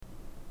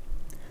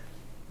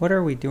What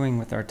are we doing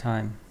with our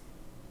time?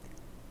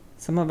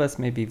 Some of us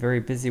may be very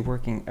busy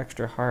working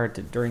extra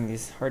hard during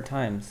these hard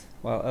times,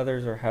 while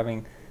others are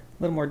having a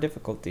little more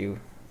difficulty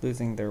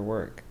losing their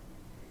work.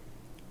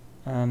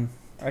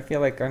 I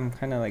feel like I'm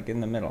kind of like in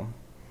the middle.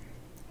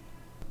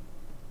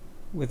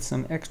 With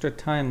some extra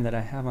time that I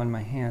have on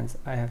my hands,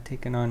 I have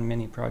taken on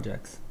many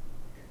projects.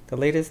 The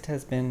latest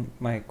has been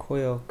my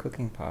coil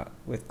cooking pot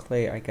with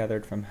clay I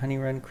gathered from Honey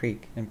Run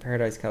Creek in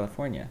Paradise,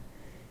 California.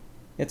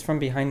 It's from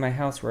behind my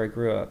house where I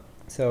grew up,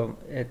 so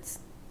it's,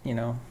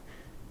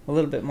 a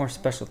little bit more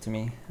special to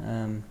me.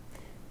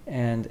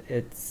 And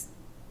it's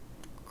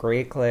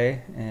gray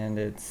clay, and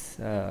it's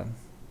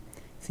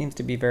seems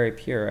to be very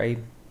pure.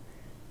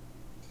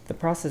 The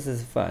process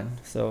is fun.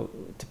 So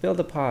to build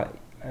a pot,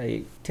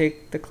 I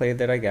take the clay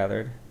that I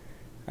gathered,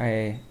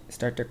 I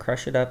start to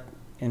crush it up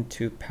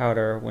into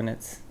powder when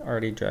it's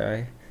already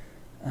dry,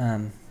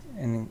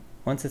 and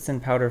once it's in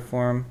powder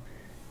form,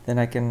 then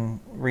I can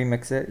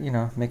remix it,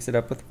 mix it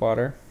up with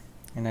water,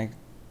 and I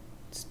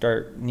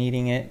start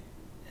kneading it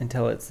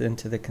until it's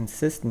into the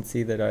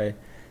consistency that I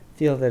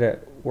feel that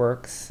it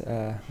works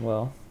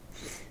well.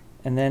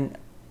 And then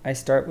I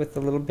start with the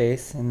little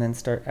base and then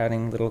start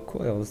adding little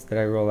coils that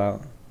I roll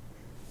out.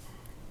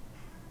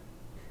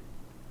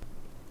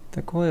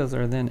 The coils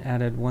are then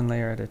added one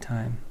layer at a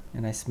time,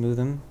 and I smooth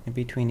them in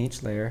between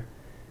each layer,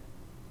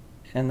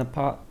 and the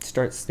pot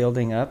starts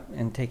building up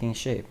and taking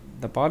shape.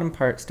 The bottom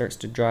part starts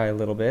to dry a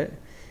little bit,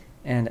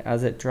 and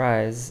as it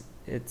dries,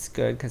 it's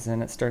good because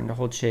then it's starting to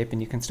hold shape,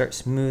 and you can start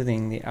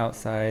smoothing the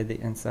outside, the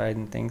inside,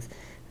 and things,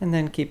 and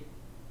then keep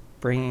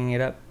bringing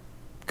it up,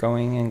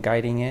 going and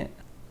guiding it.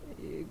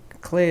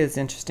 Clay is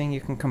interesting.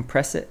 You can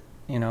compress it,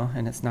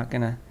 and it's not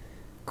going to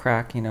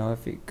crack.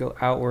 If you go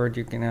outward,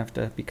 you're going to have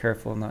to be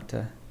careful not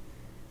to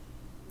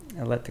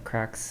let the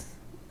cracks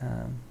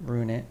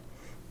ruin it.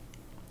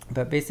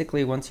 But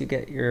basically, once you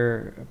get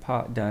your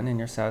pot done and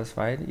you're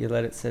satisfied, you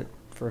let it sit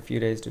for a few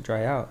days to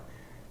dry out.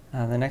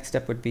 The next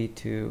step would be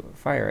to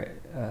fire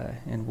it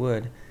in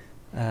wood.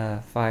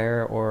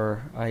 Fire,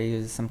 or I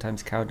use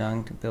sometimes cow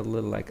dung to build a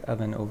little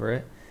oven over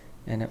it,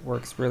 and it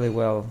works really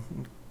well.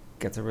 It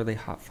gets a really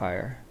hot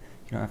fire.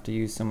 You don't have to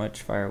use so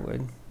much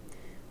firewood.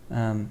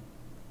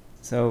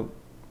 So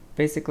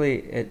basically,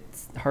 it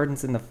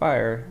hardens in the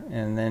fire,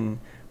 and then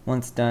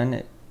once done,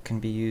 it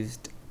can be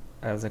used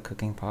as a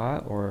cooking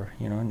pot, or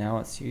now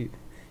it's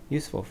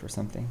useful for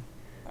something.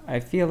 I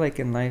feel like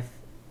in life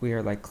we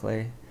are like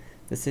clay.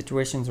 The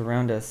situations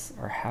around us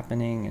are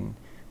happening, and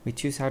we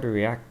choose how to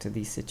react to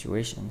these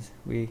situations.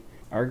 We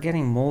are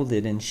getting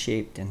molded and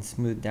shaped and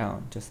smoothed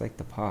out, just like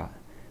the pot.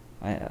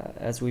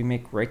 As we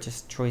make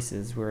righteous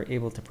choices, we're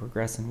able to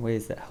progress in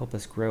ways that help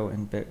us grow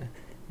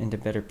into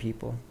better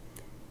people.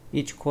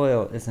 Each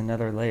coil is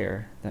another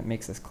layer that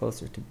makes us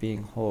closer to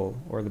being whole,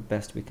 or the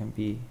best we can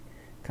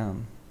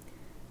become.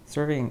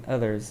 Serving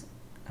others,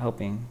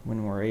 helping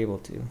when we're able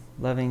to,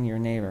 loving your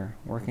neighbor,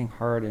 working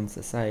hard in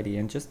society,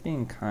 and just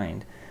being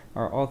kind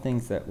are all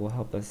things that will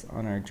help us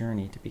on our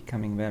journey to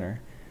becoming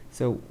better.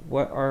 So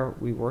what are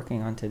we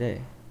working on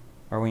today?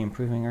 Are we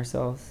improving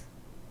ourselves?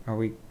 Are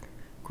we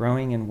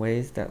growing in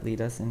ways that lead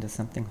us into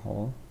something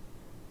whole?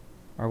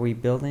 Are we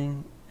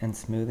building and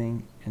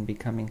smoothing and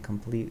becoming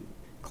complete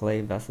clay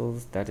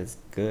vessels that is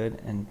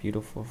good and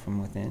beautiful from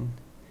within?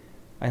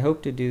 I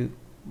hope to do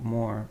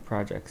more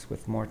projects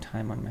with more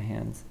time on my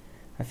hands.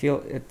 I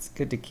feel it's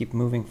good to keep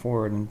moving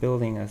forward and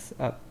building us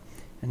up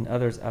and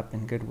others up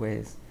in good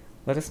ways.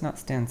 Let us not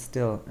stand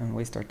still and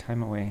waste our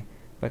time away,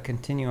 but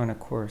continue on a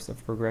course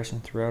of progression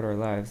throughout our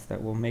lives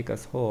that will make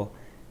us whole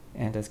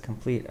and as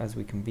complete as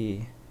we can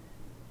be,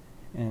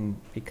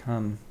 and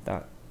become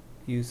that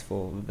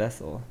useful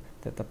vessel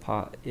that the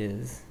pot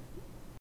is.